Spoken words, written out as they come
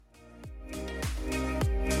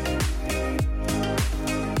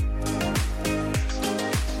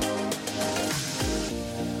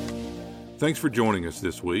Thanks for joining us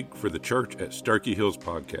this week for the Church at Starkey Hills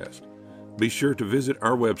podcast. Be sure to visit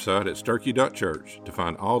our website at starkey.church to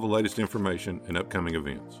find all the latest information and upcoming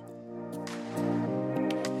events.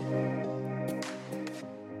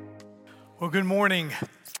 Well, good morning.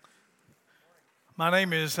 My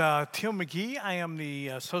name is Tim McGee. I am the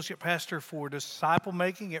Associate Pastor for Disciple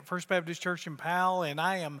Making at First Baptist Church in Powell, and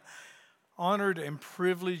I am honored and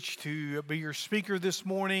privileged to be your speaker this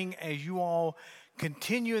morning as you all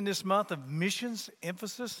continue in this month of missions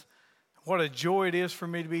emphasis. What a joy it is for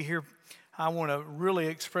me to be here. I want to really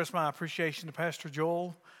express my appreciation to Pastor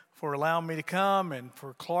Joel for allowing me to come and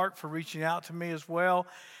for Clark for reaching out to me as well.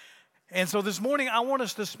 And so this morning, I want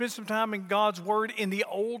us to spend some time in God's Word in the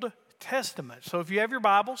Old Testament. So if you have your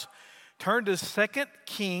Bibles, turn to 2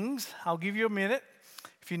 Kings. I'll give you a minute.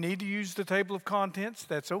 If you need to use the table of contents,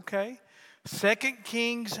 that's okay. 2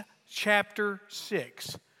 Kings chapter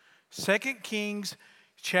 6. 2 Kings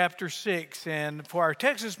chapter 6. And for our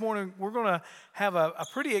text this morning, we're going to have a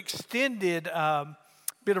pretty extended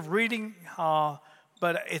bit of reading,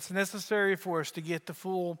 but it's necessary for us to get the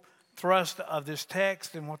full thrust of this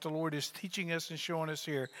text and what the Lord is teaching us and showing us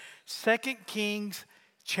here. 2 Kings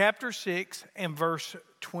chapter 6 and verse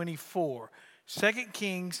 24. 2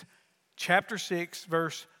 Kings chapter 6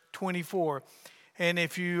 verse 24. And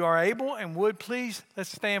if you are able and would, please, let's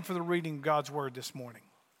stand for the reading of God's Word this morning.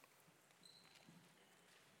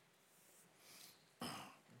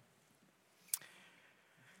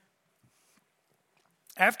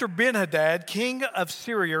 After Ben-Hadad, king of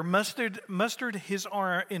Syria, mustered his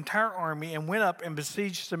entire army and went up and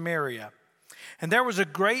besieged Samaria. And there was a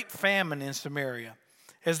great famine in Samaria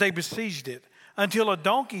as they besieged it, until a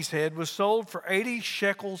donkey's head was sold for 80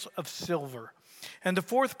 shekels of silver, and the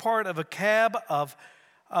fourth part of a cab of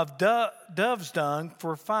dove's dung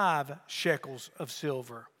for 5 shekels of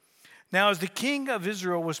silver. Now as the king of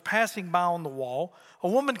Israel was passing by on the wall, a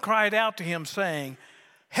woman cried out to him, saying,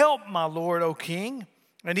 "Help, my lord, O king."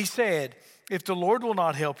 And he said, "If the Lord will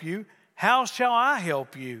not help you, how shall I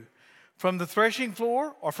help you? From the threshing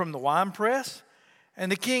floor or from the winepress?"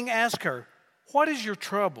 And the king asked her, "What is your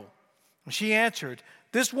trouble?" And she answered,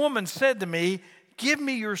 "This woman said to me, 'Give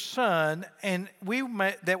me your son, and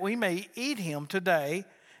that we may eat him today,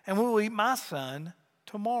 and we will eat my son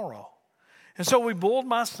tomorrow.' And so we boiled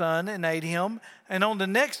my son and ate him. And on the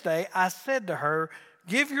next day I said to her,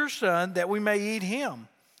 'Give your son that we may eat him.'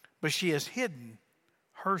 But she has hidden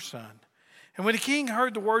her son." And when the king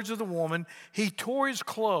heard the words of the woman, he tore his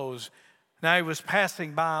clothes. Now he was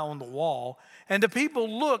passing by on the wall. And the people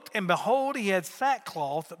looked, and behold, he had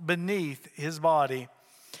sackcloth beneath his body.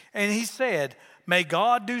 And he said, "May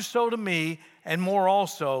God do so to me, and more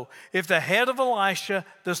also, if the head of Elisha,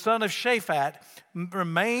 the son of Shaphat,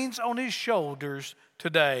 remains on his shoulders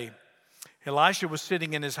today." Elisha was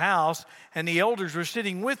sitting in his house, and the elders were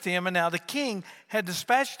sitting with him. And now the king had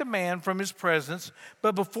dispatched a man from his presence.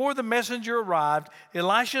 But before the messenger arrived,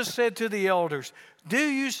 Elisha said to the elders, "Do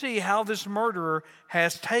you see how this murderer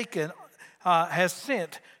has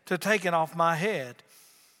sent to take off my head?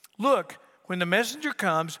 Look, when the messenger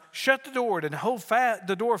comes, shut the door and hold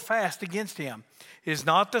the door fast against him. Is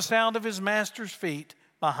not the sound of his master's feet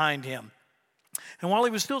behind him?" And while he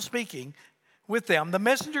was still speaking with them, the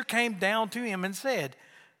messenger came down to him and said,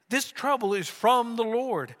 "This trouble is from the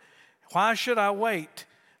Lord. Why should I wait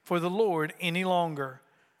for the Lord any longer?"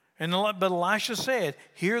 But Elisha said,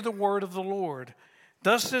 "Hear the word of the Lord.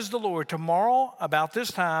 Thus says the Lord, tomorrow about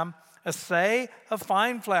this time, a seah of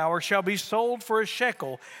fine flour shall be sold for a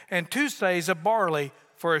shekel, and 2 seahs of barley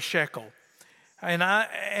for a shekel, and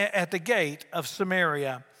at the gate of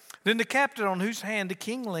Samaria." Then the captain on whose hand the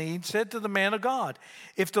king leaned said to the man of God,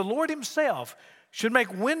 "If the Lord himself should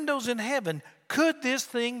make windows in heaven, could this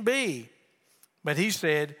thing be?" But he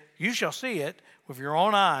said, "You shall see it with your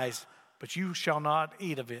own eyes, but you shall not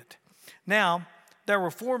eat of it." Now there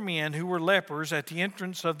were 4 men who were lepers at the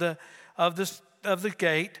entrance of the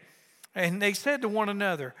gate, and they said to one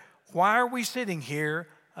another, "Why are we sitting here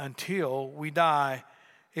until we die?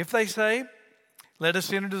 If they say, 'Let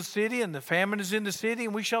us enter the city, and the famine is in the city,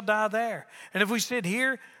 and we shall die there. And if we sit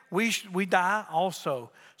here, we die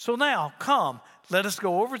also. So now, come, let us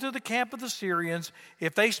go over to the camp of the Syrians.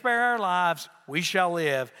 If they spare our lives, we shall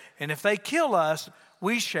live. And if they kill us,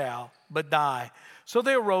 we shall but die.' So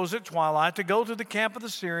they arose at twilight to go to the camp of the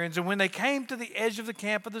Syrians. And when they came to the edge of the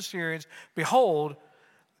camp of the Syrians, behold,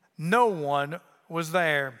 no one was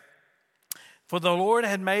there. For the Lord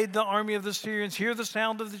had made the army of the Syrians hear the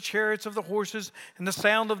sound of the chariots of the horses and the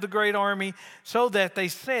sound of the great army, so that they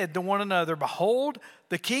said to one another, Behold,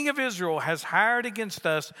 the king of Israel has hired against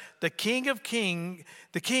us the kings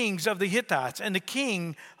of the Hittites and the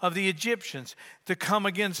king of the Egyptians to come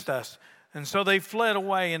against us. And so they fled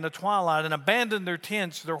away in the twilight and abandoned their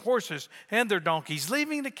tents, their horses, and their donkeys,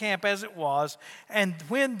 leaving the camp as it was. And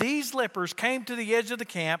when these lepers came to the edge of the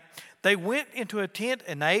camp, they went into a tent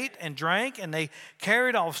and ate and drank, and they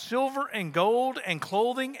carried off silver and gold and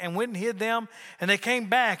clothing and went and hid them. And they came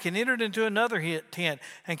back and entered into another tent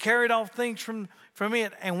and carried off things from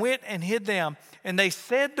it and went and hid them. And they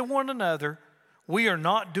said to one another, We are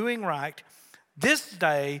not doing right. This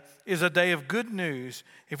day is a day of good news.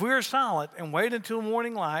 If we are silent and wait until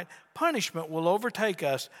morning light, punishment will overtake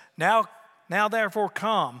us. Now therefore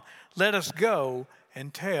come, let us go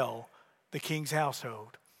and tell the king's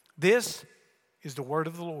household. This is the word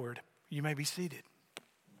of the Lord. You may be seated.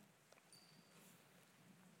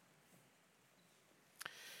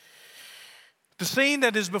 The scene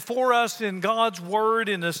that is before us in God's word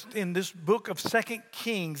in this book of 2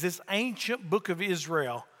 Kings, this ancient book of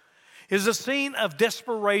Israel, is a scene of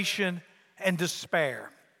desperation and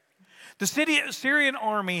despair. The Syrian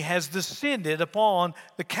army has descended upon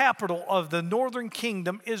the capital of the northern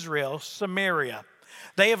kingdom, Israel, Samaria.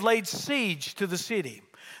 They have laid siege to the city.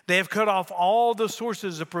 They have cut off all the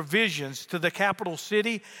sources of provisions to the capital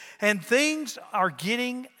city, and things are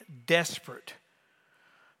getting desperate.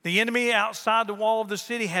 The enemy outside the wall of the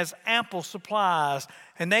city has ample supplies,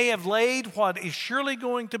 and they have laid what is surely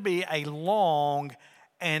going to be a long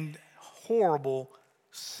and horrible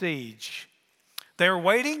siege. They're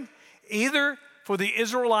waiting either for the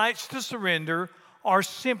Israelites to surrender or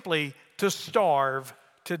simply to starve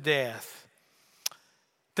to death.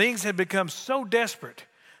 Things had become so desperate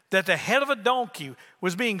that the head of a donkey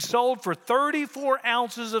was being sold for 34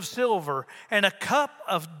 ounces of silver, and a cup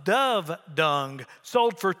of dove dung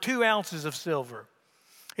sold for 2 ounces of silver.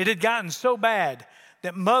 It had gotten so bad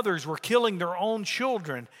that mothers were killing their own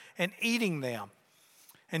children and eating them.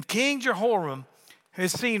 And King Jehoram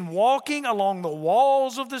is seen walking along the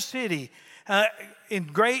walls of the city in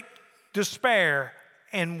great despair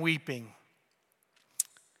and weeping.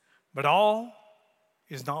 But all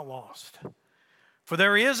is not lost. For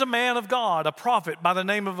there is a man of God, a prophet by the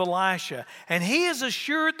name of Elisha, and he has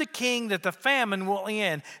assured the king that the famine will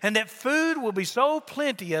end and that food will be so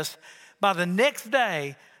plenteous by the next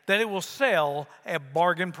day that it will sell at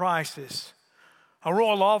bargain prices. A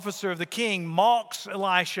royal officer of the king mocks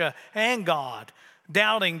Elisha and God,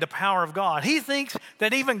 doubting the power of God. He thinks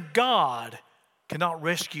that even God cannot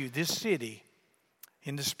rescue this city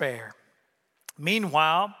in despair.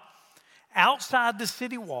 Meanwhile, outside the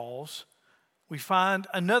city walls, we find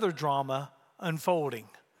another drama unfolding.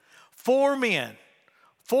 Four men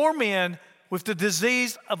with the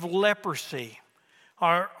disease of leprosy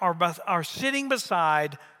are sitting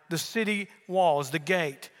beside the city walls, the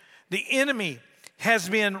gate. The enemy has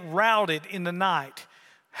been routed in the night,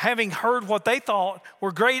 having heard what they thought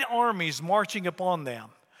were great armies marching upon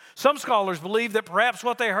them. Some scholars believe that perhaps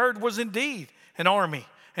what they heard was indeed an army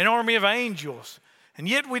of angels. And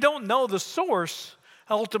yet we don't know the source.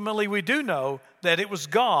 Ultimately, we do know that it was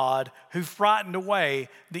God who frightened away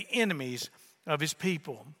the enemies of his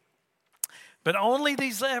people. But only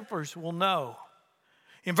these lepers will know.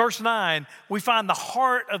 In verse 9, we find the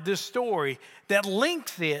heart of this story that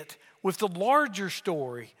links it with the larger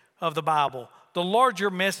story of the Bible, the larger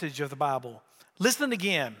message of the Bible. Listen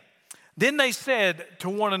again. Then they said to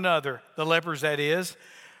one another, the lepers that is,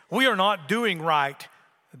 we are not doing right.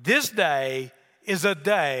 This day is a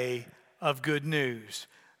day of good news.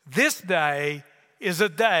 This day is a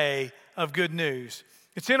day of good news.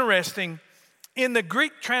 It's interesting, in the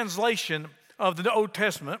Greek translation of the Old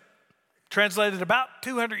Testament, translated about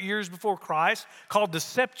 200 years before Christ, called the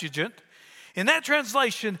Septuagint, in that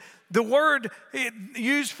translation, the word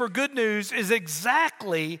used for good news is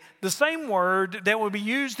exactly the same word that would be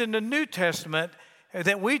used in the New Testament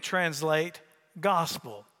that we translate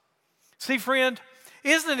gospel. See, friend,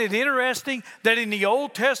 isn't it interesting that in the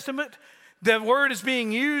Old Testament, the word is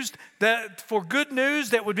being used that for good news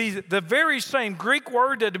that would be the very same Greek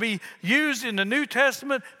word that would be used in the New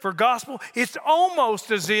Testament for gospel? It's almost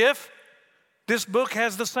as if this book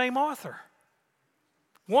has the same author.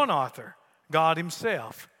 One author, God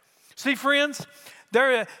himself. See, friends,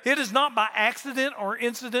 it is not by accident or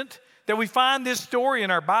incident that we find this story in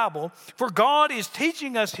our Bible, for God is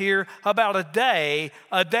teaching us here about a day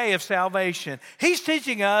of salvation. He's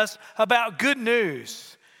teaching us about good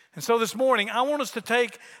news. And so this morning, I want us to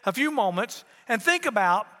take a few moments and think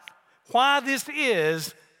about why this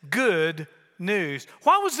is good news.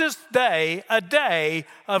 Why was this day a day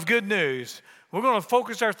of good news? We're going to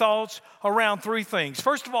focus our thoughts around three things.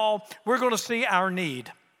 First of all, we're going to see our need.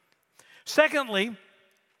 Secondly,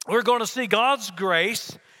 we're going to see God's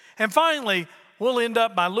grace. And finally, we'll end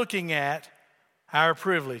up by looking at our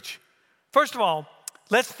privilege. First of all,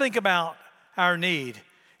 let's think about our need.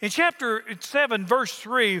 In chapter 7, verse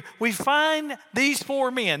 3, we find these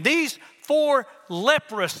four men, these four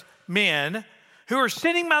leprous men who are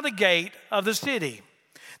sitting by the gate of the city.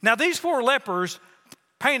 Now, these four lepers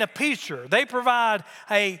paint a picture. They provide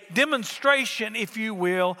a demonstration, if you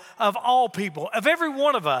will, of all people, of every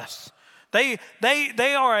one of us. They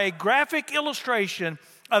are a graphic illustration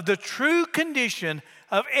of the true condition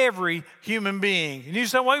of every human being. And you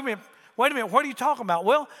say, wait a minute, what are you talking about?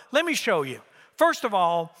 Well, let me show you. First of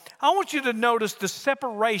all, I want you to notice the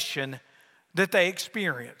separation that they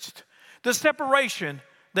experienced. The separation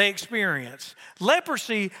they experienced.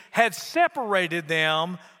 Leprosy had separated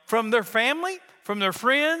them from their family, from their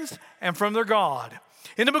friends, and from their God.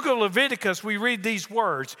 In the book of Leviticus, we read these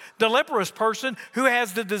words: the leprous person who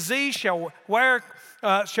has the disease shall wear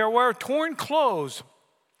torn clothes,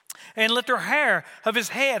 and let the hair of his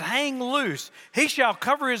head hang loose. He shall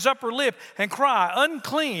cover his upper lip and cry,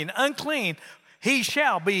 unclean, unclean. He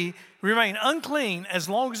shall remain unclean as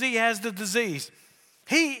long as he has the disease.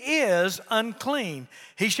 He is unclean.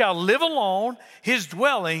 He shall live alone. His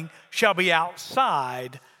dwelling shall be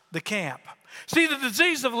outside the camp. See, the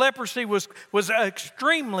disease of leprosy was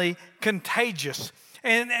extremely contagious.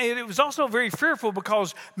 And it was also very fearful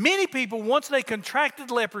because many people, once they contracted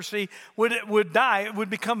leprosy, would die. It would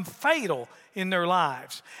become fatal in their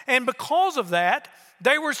lives. And because of that,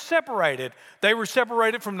 they were separated. They were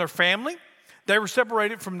separated from their family. They were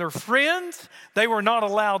separated from their friends. They were not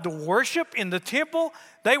allowed to worship in the temple.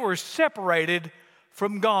 They were separated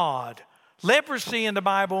from God. Leprosy in the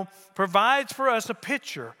Bible provides for us a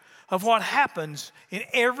picture of what happens in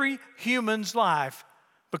every human's life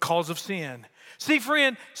because of sin. See,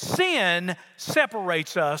 friend, sin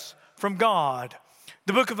separates us from God.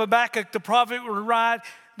 The book of Habakkuk, the prophet, would write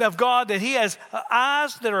of God that he has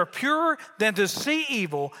eyes that are purer than to see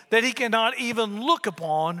evil, that he cannot even look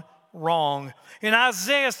upon wrong. In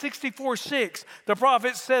Isaiah 64:6, the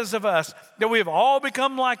prophet says of us that we have all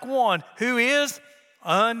become like one who is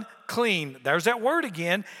unclean. There's that word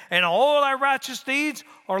again. And all our righteous deeds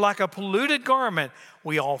are like a polluted garment.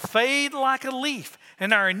 We all fade like a leaf,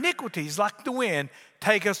 and our iniquities, like the wind,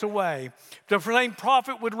 take us away. The same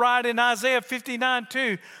prophet would write in Isaiah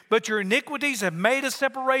 59:2, but your iniquities have made a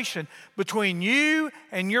separation between you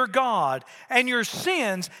and your God, and your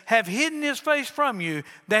sins have hidden his face from you,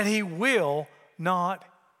 that he will not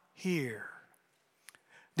hear.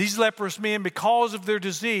 These leprous men, because of their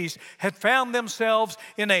disease, had found themselves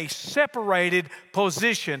in a separated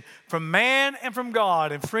position from man and from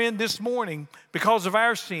God. And friend, this morning, because of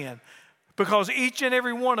our sin, because each and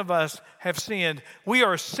every one of us have sinned, we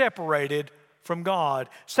are separated from God.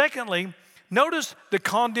 Secondly, notice the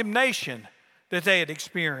condemnation that they had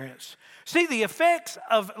experienced. See, the effects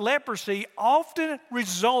of leprosy often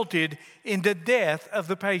resulted in the death of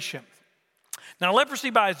the patient. Now, leprosy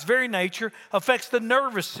by its very nature affects the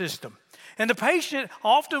nervous system. And the patient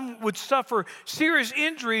often would suffer serious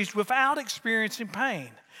injuries without experiencing pain.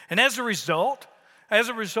 And as a result,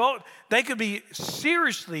 they could be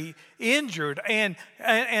seriously injured and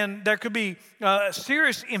there could be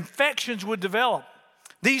serious infections would develop.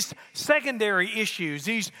 These secondary issues,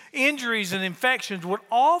 these injuries and infections would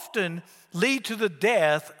often lead to the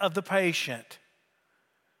death of the patient.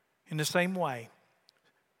 In the same way,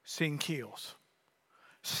 sin kills.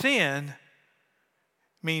 Sin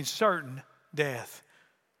means certain death.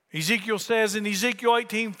 Ezekiel says in Ezekiel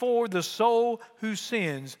 18:4, the soul who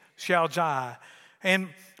sins shall die.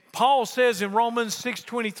 And Paul says in Romans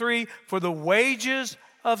 6:23, for the wages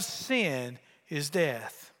of sin is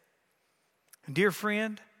death. And dear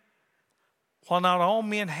friend, while not all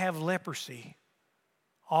men have leprosy,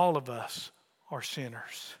 all of us are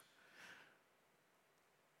sinners.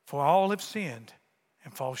 For all have sinned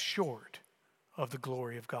and fall short of the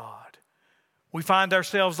glory of God. We find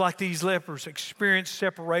ourselves like these lepers, experience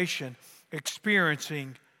separation,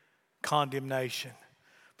 experiencing condemnation.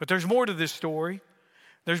 But there's more to this story.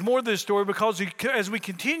 There's more to this story because as we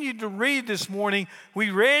continue to read this morning, we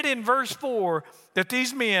read in verse 4 that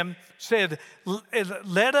these men said,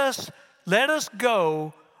 let us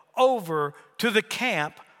go over to the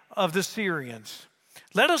camp of the Syrians.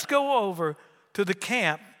 Let us go over to the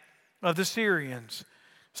camp of the Syrians.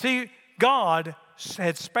 See, God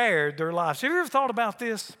had spared their lives. Have you ever thought about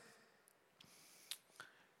this?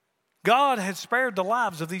 God had spared the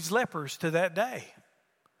lives of these lepers to that day.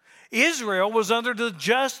 Israel was under the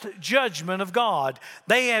just judgment of God.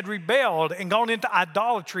 They had rebelled and gone into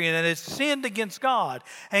idolatry and had sinned against God.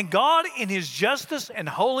 And God, in His justice and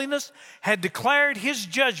holiness, had declared His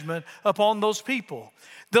judgment upon those people.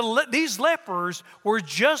 These lepers were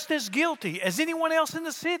just as guilty as anyone else in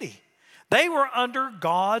the city. They were under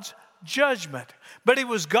God's judgment. But it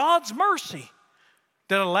was God's mercy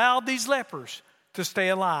that allowed these lepers to stay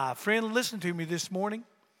alive. Friend, listen to me this morning.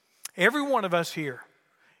 Every one of us here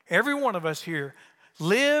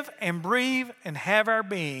live and breathe and have our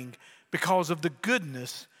being because of the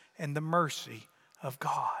goodness and the mercy of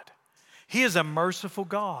God. He is a merciful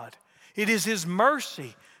God. It is His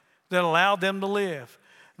mercy that allowed them to live.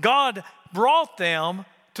 God brought them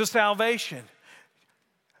to salvation.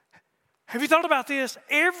 Have you thought about this?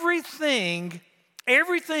 Everything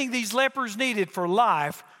these lepers needed for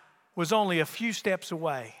life was only a few steps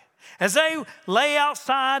away. As they lay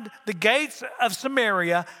outside the gates of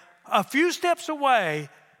Samaria, a few steps away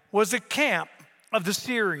was the camp of the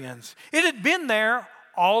Syrians. It had been there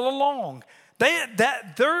all along.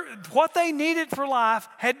 What they needed for life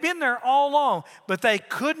had been there all along, but they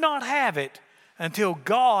could not have it until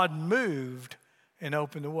God moved and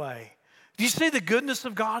opened the way. Do you see the goodness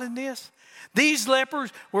of God in this? These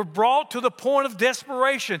lepers were brought to the point of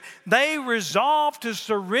desperation. They resolved to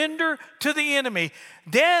surrender to the enemy.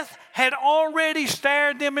 Death had already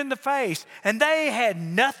stared them in the face, and they had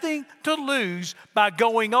nothing to lose by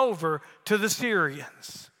going over to the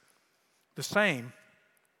Syrians. The same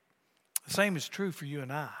is true for you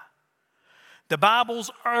and I. The Bible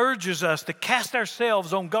urges us to cast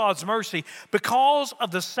ourselves on God's mercy. Because of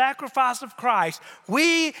the sacrifice of Christ,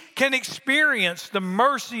 we can experience the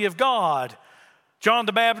mercy of God. John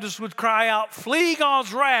the Baptist would cry out, "Flee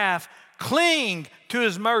God's wrath, cling to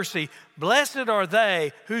His mercy. Blessed are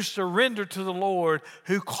they who surrender to the Lord,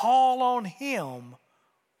 who call on Him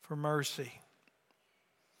for mercy."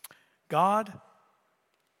 God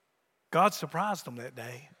surprised them that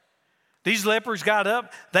day. These lepers got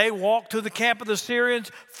up. They walked to the camp of the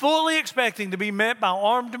Syrians, fully expecting to be met by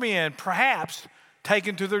armed men, perhaps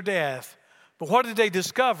taken to their death. But what did they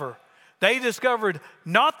discover? They discovered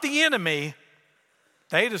not the enemy.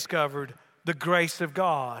 They discovered the grace of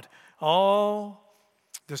God. Oh,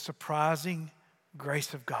 the surprising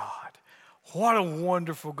grace of God. What a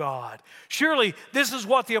wonderful God. Surely this is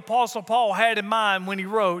what the Apostle Paul had in mind when he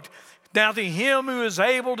wrote, "Now to Him who is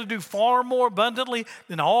able to do far more abundantly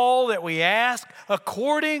than all that we ask,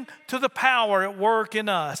 according to the power at work in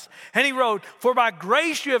us." And he wrote, "For by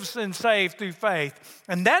grace you have been saved through faith,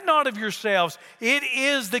 and that not of yourselves. It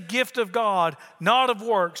is the gift of God, not of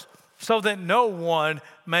works, so that no one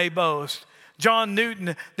may boast." John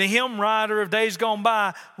Newton, the hymn writer of days gone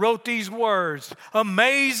by, wrote these words,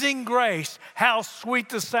 "Amazing grace, how sweet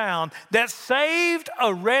the sound that saved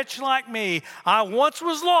a wretch like me. I once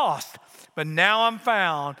was lost, but now I'm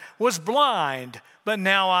found, was blind, but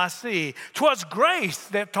now I see. 'Twas grace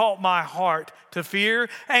that taught my heart to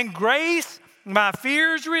fear, and grace my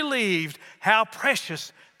fears relieved. How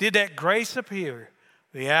precious did that grace appear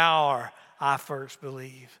the hour I first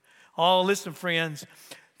believed." Oh, listen, friends.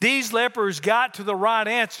 These lepers got to the right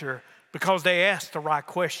answer because they asked the right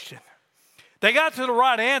question. They got to the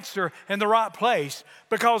right answer in the right place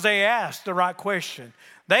because they asked the right question.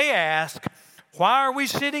 They asked, "Why are we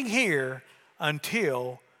sitting here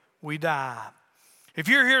until we die?" If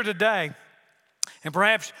you're here today, and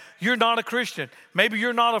perhaps you're not a Christian, maybe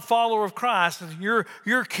you're not a follower of Christ, and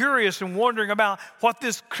you're curious and wondering about what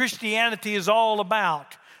this Christianity is all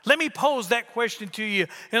about, let me pose that question to you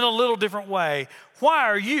in a little different way. Why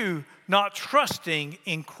are you not trusting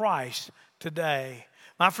in Christ today?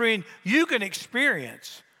 My friend, you can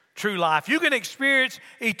experience true life. You can experience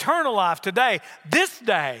eternal life today. This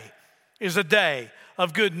day is a day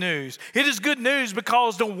of good news. It is good news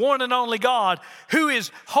because the one and only God, who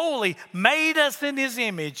is holy, made us in His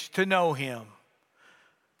image to know Him.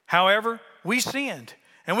 However, we sinned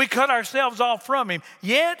and we cut ourselves off from Him.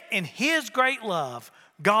 Yet in His great love,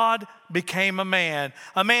 God became a man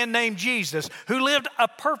named Jesus, who lived a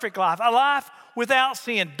perfect life, a life without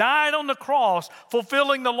sin, died on the cross,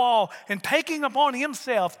 fulfilling the law and taking upon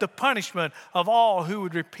Himself the punishment of all who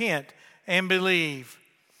would repent and believe.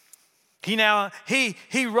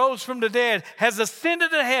 He rose from the dead, has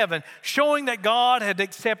ascended to heaven, showing that God had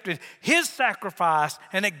accepted His sacrifice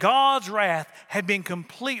and that God's wrath had been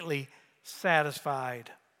completely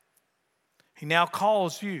satisfied. He now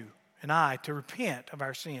calls you and I to repent of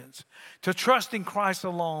our sins, to trust in Christ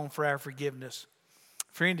alone for our forgiveness.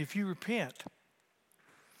 Friend, if you repent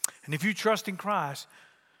and if you trust in Christ,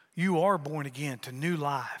 you are born again to new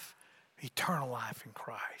life, eternal life in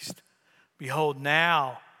Christ. Behold,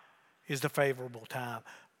 now is the favorable time.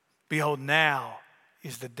 Behold, now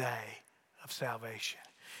is the day of salvation.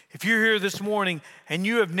 If you're here this morning and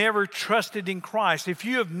you have never trusted in Christ, if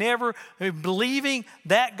you have never believing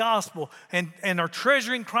that gospel and are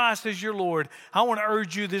treasuring Christ as your Lord, I want to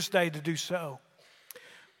urge you this day to do so.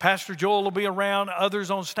 Pastor Joel will be around, others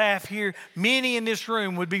on staff here. Many in this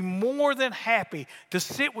room would be more than happy to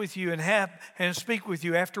sit with you and speak with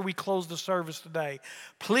you after we close the service today.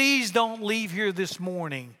 Please don't leave here this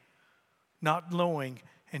morning not knowing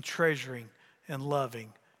and treasuring and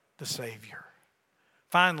loving the Savior.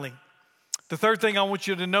 Finally, the third thing I want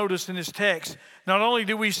you to notice in this text, not only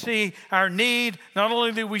do we see our need, not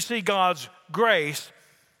only do we see God's grace,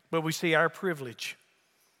 but we see our privilege.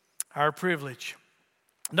 Our privilege.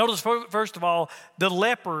 Notice, first of all, the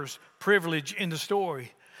lepers' privilege in the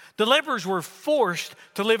story. The lepers were forced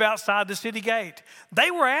to live outside the city gate.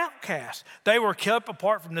 They were outcasts. They were kept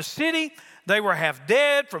apart from the city. They were half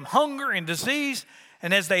dead from hunger and disease.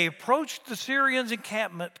 And as they approached the Syrians'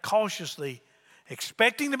 encampment cautiously,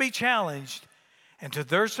 expecting to be challenged, and to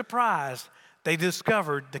their surprise, they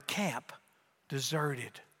discovered the camp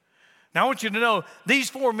deserted. Now, I want you to know, these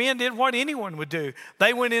 4 men did what anyone would do.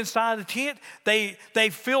 They went inside the tent. They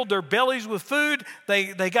filled their bellies with food.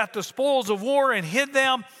 They got the spoils of war and hid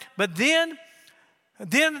them. But then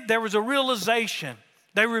there was a realization.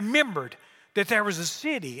 They remembered that there was a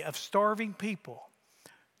city of starving people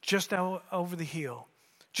just over the hill,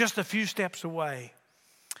 just a few steps away.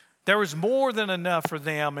 There was more than enough for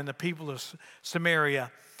them and the people of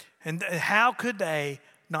Samaria. And how could they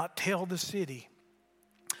not tell the city?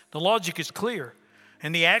 The logic is clear,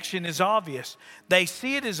 and the action is obvious. They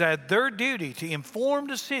see it as their duty to inform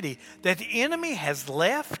the city that the enemy has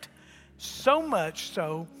left, so much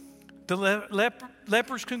so the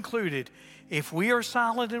lepers concluded, if we are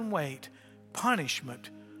silent and wait, punishment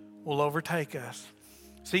will overtake us.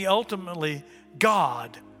 See, ultimately,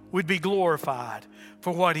 God would be glorified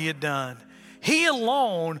for what he had done. He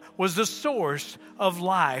alone was the source of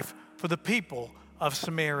life for the people of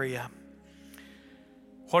Samaria.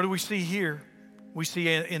 What do we see here? We see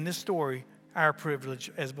in this story our privilege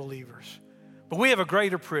as believers. But we have a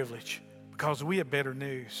greater privilege because we have better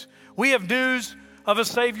news. We have news of a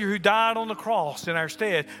Savior who died on the cross in our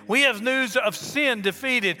stead. We have news of sin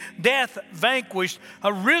defeated, death vanquished,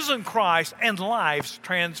 a risen Christ, and lives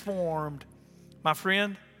transformed. My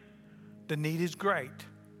friend, the need is great.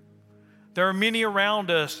 There are many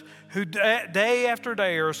around us who day after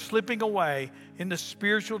day are slipping away into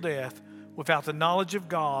spiritual death without the knowledge of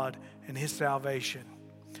God and his salvation.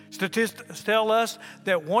 Statistics tell us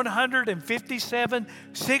that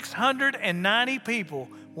 690 people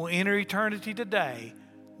will enter eternity today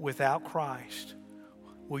without Christ.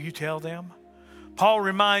 Will you tell them? Paul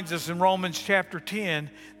reminds us in Romans chapter 10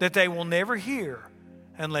 that they will never hear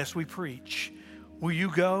unless we preach. Will you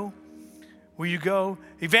go? Will you go?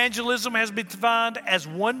 Evangelism has been defined as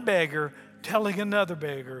one beggar telling another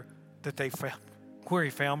beggar that where he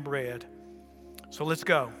found bread. So let's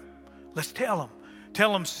go. Let's tell them.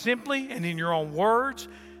 Tell them simply and in your own words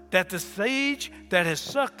that the siege that has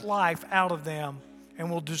sucked life out of them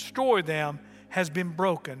and will destroy them has been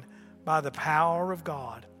broken by the power of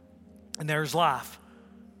God. And there's life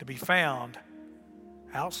to be found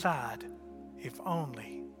outside if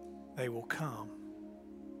only they will come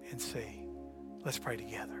and see. Let's pray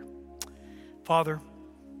together. Father,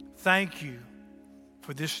 thank you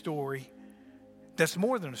for this story that's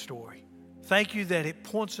more than a story. Thank you that it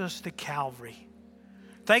points us to Calvary.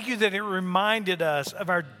 Thank you that it reminded us of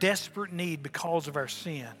our desperate need because of our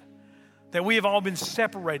sin. That we have all been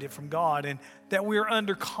separated from God and that we are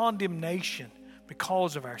under condemnation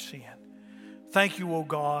because of our sin. Thank you, O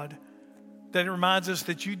God, that it reminds us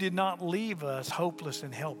that you did not leave us hopeless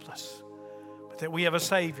and helpless, but that we have a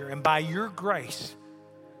Savior. And by your grace,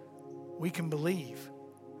 we can believe.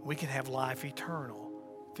 We can have life eternal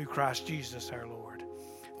through Christ Jesus our Lord.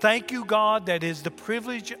 Thank you, God, that is the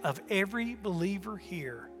privilege of every believer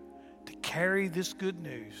here to carry this good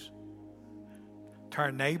news to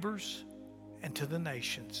our neighbors and to the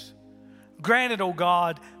nations. Granted, oh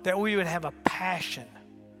God, that we would have a passion,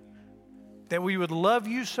 that we would love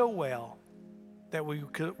you so well, that we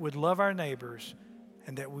would love our neighbors,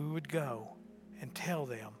 and that we would go and tell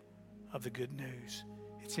them of the good news.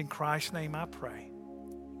 It's in Christ's name I pray.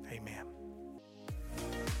 Amen.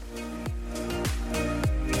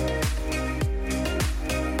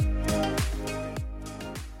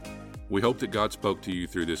 We hope that God spoke to you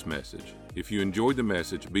through this message. If you enjoyed the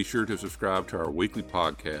message, be sure to subscribe to our weekly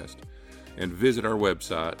podcast and visit our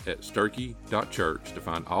website at sturkey.church to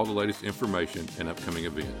find all the latest information and upcoming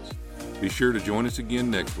events. Be sure to join us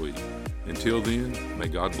again next week. Until then, may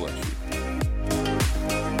God bless you.